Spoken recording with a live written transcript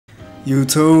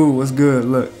YouTube, what's good?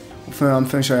 Look, I'm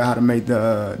finna show you how to make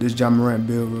the this Ja Morant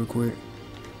build real quick.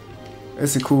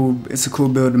 It's a cool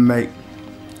build to make.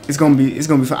 It's gonna be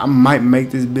fun. I might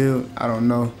make this build. I don't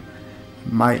know.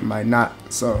 Might not.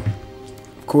 So,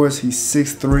 of course, he's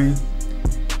 6'3",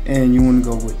 and you want to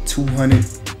go with 200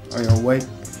 on your weight.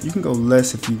 You can go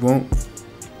less if you want,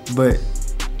 but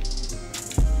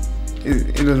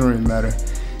it doesn't really matter.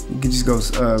 You can just go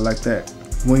like that.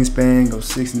 Wingspan, go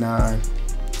 6'9",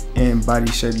 and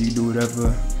body shape, you do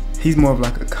whatever. He's more of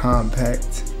like a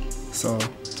compact, so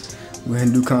go ahead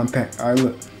and do compact. All right,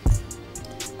 look.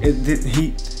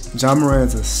 Ja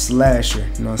Morant's a slasher,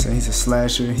 you know what I'm saying? He's a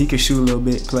slasher. He can shoot a little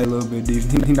bit, play a little bit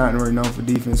defense. He's not really known for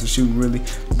defense or shooting really,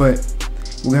 but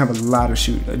we're gonna have a lot of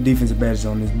defensive badges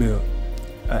on this build.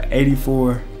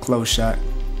 84 close shot.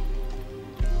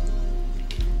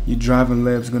 Your driving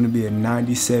layup is gonna be a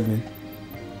 97,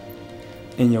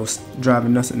 and your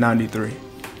driving nuts at 93.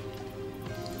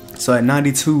 So at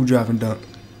 92 driving dunk,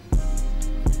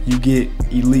 you get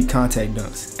elite contact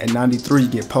dunks. At 93, you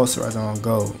get posterizer on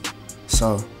gold.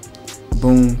 So,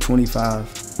 boom, 25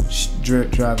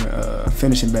 driving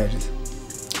finishing badges.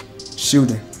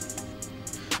 Shooting,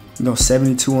 you go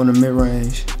 72 on the mid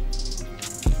range,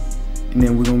 and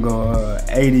then we're gonna go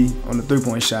 80 on the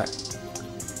 3-point shot.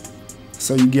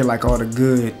 So you get like all the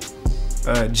good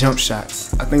jump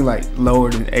shots. I think like lower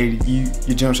than 80,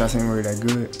 your jump shots ain't really that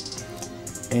good.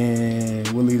 And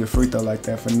we'll leave the free throw like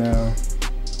that for now.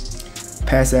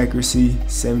 Pass accuracy,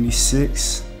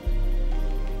 76.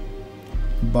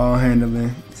 Ball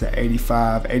handling is at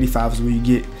 85. 85 is where you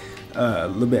get a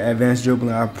little bit advanced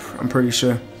dribbling, I'm pretty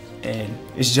sure. And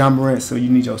it's Ja Morant, so you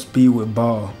need your speed with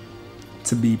ball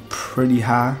to be pretty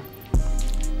high.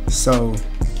 So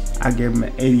I gave him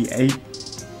an 88.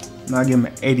 No, I gave him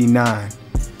an 89.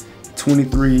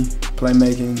 23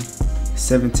 playmaking,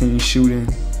 17 shooting,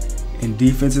 and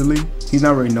defensively, he's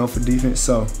not really known for defense,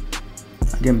 so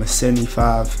I give him a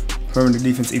 75. Remember the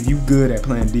defense, if you good at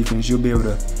playing defense, you'll be able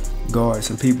to guard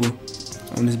some people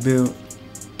on this build.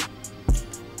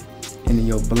 And then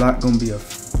your block gonna be a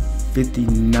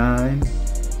 59,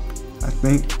 I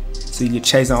think. So you get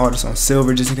chasing artists on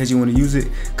silver just in case you want to use it,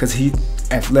 because he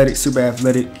athletic, super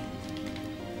athletic.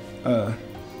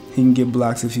 He can get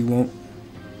blocks if you want.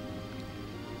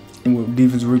 And with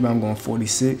defensive rebound, I'm going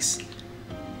 46.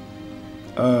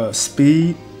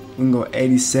 Speed, we can go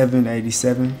 87,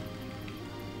 87.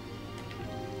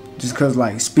 Just cause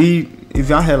like speed, if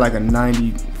y'all had like a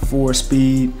 94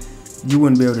 speed, you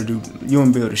wouldn't be able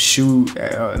to shoot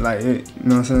like it, you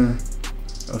know what I'm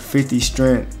saying? A 50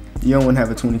 strength, you don't want to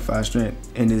have a 25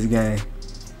 strength in this game.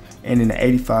 And in the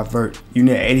 85 you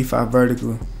need 85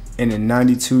 vertical and a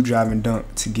 92 driving dunk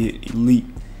to get elite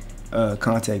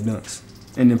contact dunks.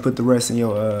 And then put the rest in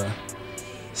your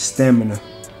stamina.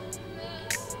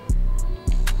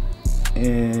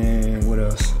 And what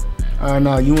else? Alright,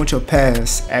 now you want your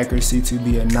pass accuracy to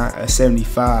be a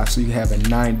 75, so you have a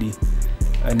 90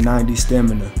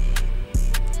 stamina.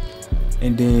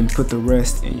 And then put the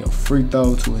rest in your free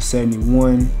throw to a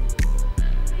 71.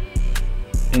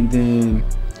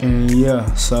 And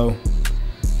yeah, so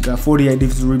got 48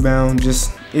 defensive rebound.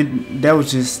 That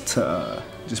was just to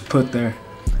just put there.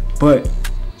 But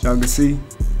y'all can see,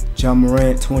 Ja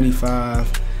Morant 25,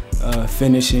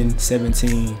 finishing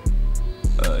 17.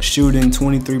 Shooting,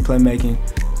 23 playmaking,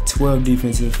 12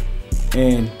 defensive,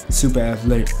 and super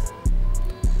athletic.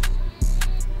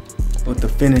 With the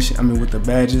finish, with the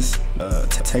badges,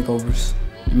 takeovers,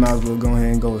 you might as well go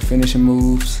ahead and go with finishing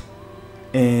moves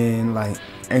and like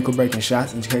ankle breaking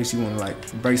shots in case you want to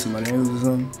like break somebody's ankles or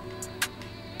something.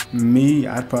 Me,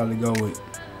 I'd probably go with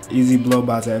easy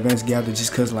blowbys at advanced gather,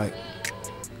 just cause like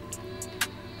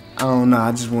I don't know,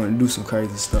 I just want to do some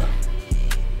crazy stuff.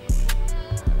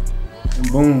 And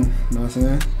boom, you know what I'm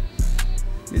saying?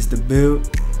 It's the build.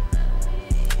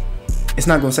 It's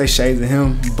not gonna say shades of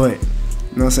him, but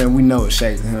you know what I'm saying, we know it's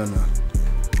shades of him now.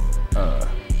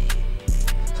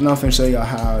 So now I'm finna show y'all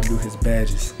how I do his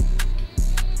badges.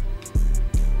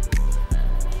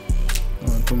 I'm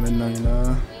gonna put him at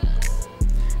 99.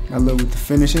 Now look with the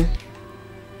finishing.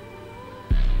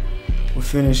 With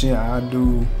finishing, I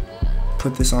do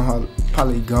put this on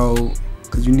probably gold,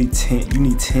 cause you need 10. You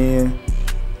need 10.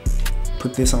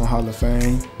 Put this on Hall of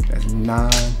Fame. That's 9.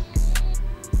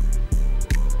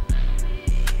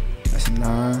 That's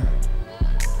 9.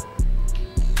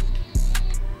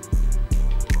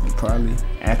 And probably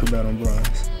acrobat on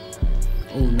bronze.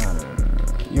 Oh no.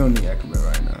 You don't need acrobat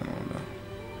right now. I don't know.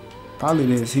 Probably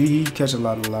this. He catch a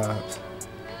lot of lives.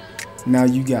 Now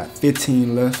you got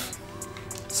 15 left.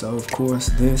 So of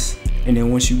course this, and then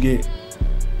once you get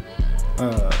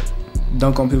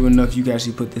dunk on people enough, you can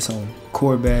actually put this on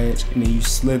core badge, and then you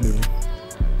slither,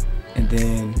 and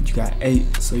then you got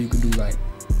 8, so you could do like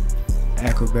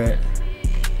acrobat.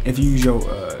 If you use your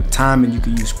timing, you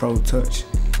could use pro touch,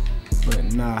 but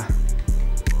nah.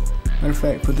 Matter of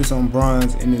fact, put this on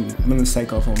bronze, and then Miller's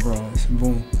takeoff on bronze.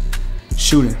 Boom.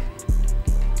 Shooting.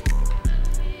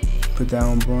 Put that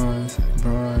on bronze.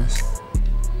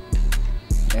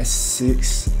 That's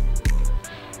 6.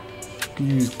 You can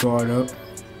use guard up.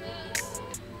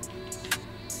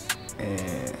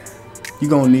 And you're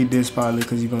gonna need this probably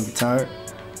because you're gonna be tired.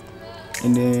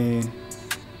 And then,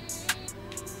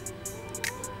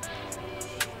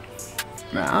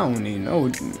 man, I don't even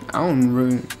know. I don't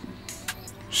really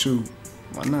shoot.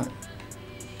 Why not?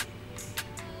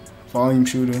 Volume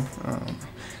shooter.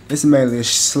 This is mainly a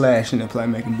slash in the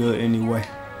playmaking build anyway.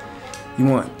 You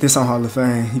want this on Hall of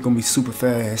Fame. He's gonna be super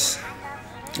fast.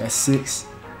 That's 6.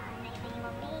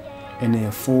 And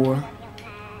then 4.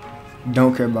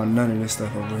 Don't care about none of this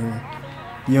stuff over here.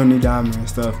 You don't need diamond and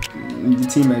stuff. Your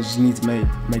teammates just need to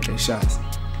make their shots.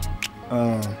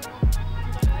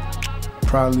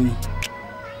 Probably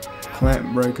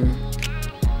clamp breaker,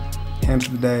 hands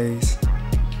for days,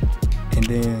 and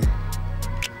then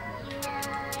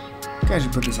you can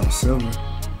actually put this on silver.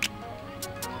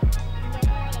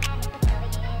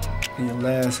 And your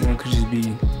last one could just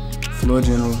be floor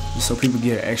general, just so people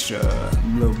get an extra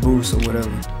little boost or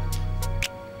whatever.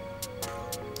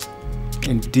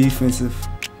 And defensive,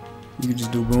 you can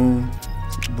just do boom,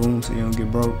 so you don't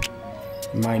get broke.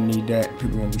 You might need that.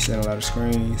 People gonna be setting a lot of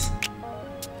screens,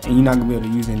 and you're not gonna be able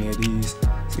to use any of these.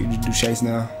 So you just do chase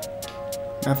now.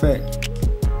 Matter of fact,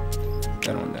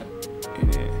 that on that,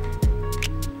 and then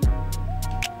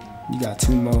you got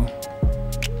 2 more.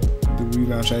 Do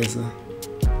rebound chaser.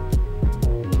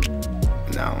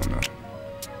 Nah, I don't know.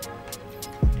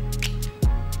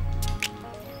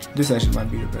 This actually might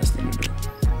be the best thing to do.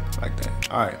 Like that.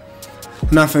 Alright.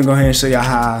 I'm not finna go ahead and show y'all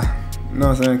how, you know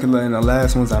what I'm saying? Cause in the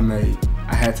last ones I made,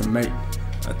 I had to make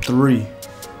a 3.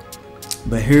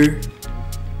 But here,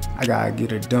 I gotta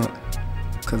get a dunk.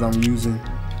 Cause I'm using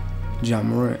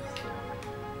Morant.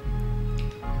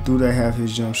 Do they have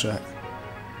his jump shot?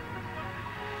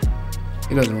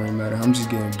 It doesn't really matter. I'm just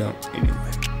getting dunked anyway. You know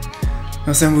what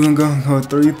I'm saying? We're gonna go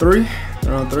 3-3.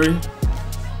 3-on-3.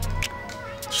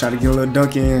 Try to get a little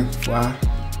dunk in. Why?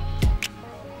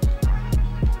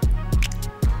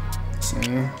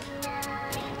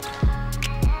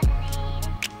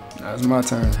 Now it's my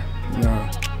turn. No.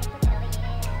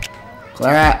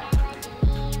 Clap.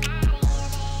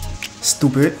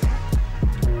 Stupid.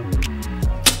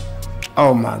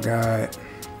 Oh my god.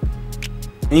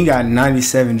 And you got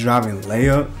 97 driving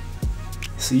layup.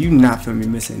 So you not finna be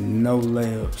missing no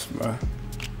layups, bro.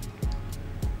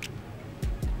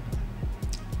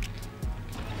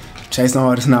 Chase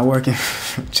no, it's not working.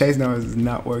 Chase no, is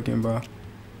not working, bro.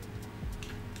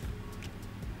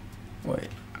 Wait,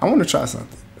 I want to try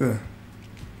something. Ugh.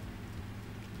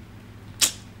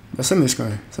 But send me a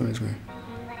screen. Send me a screen.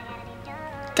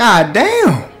 God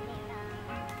damn.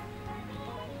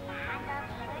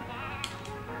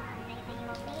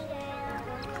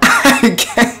 I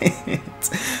can't.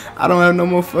 I don't have no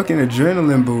more fucking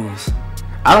adrenaline boost.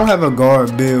 I don't have a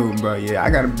guard build, bro. Yeah, I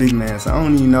got a big man, so I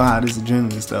don't even know how this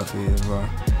adrenaline stuff is, bro.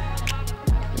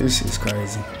 This shit's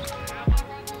crazy.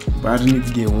 But I just need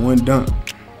to get 1 dunk.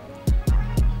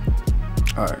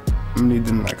 Alright, I'm gonna need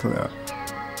them to like clear out.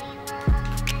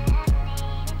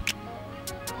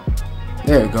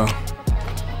 There we go.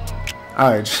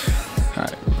 Alright.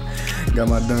 Alright. Got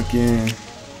my dunk in.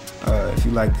 If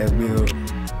you like that build,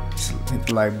 just hit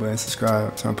the like button,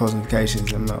 subscribe, turn on post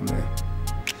notifications, and I'm out, man.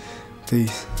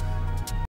 Peace.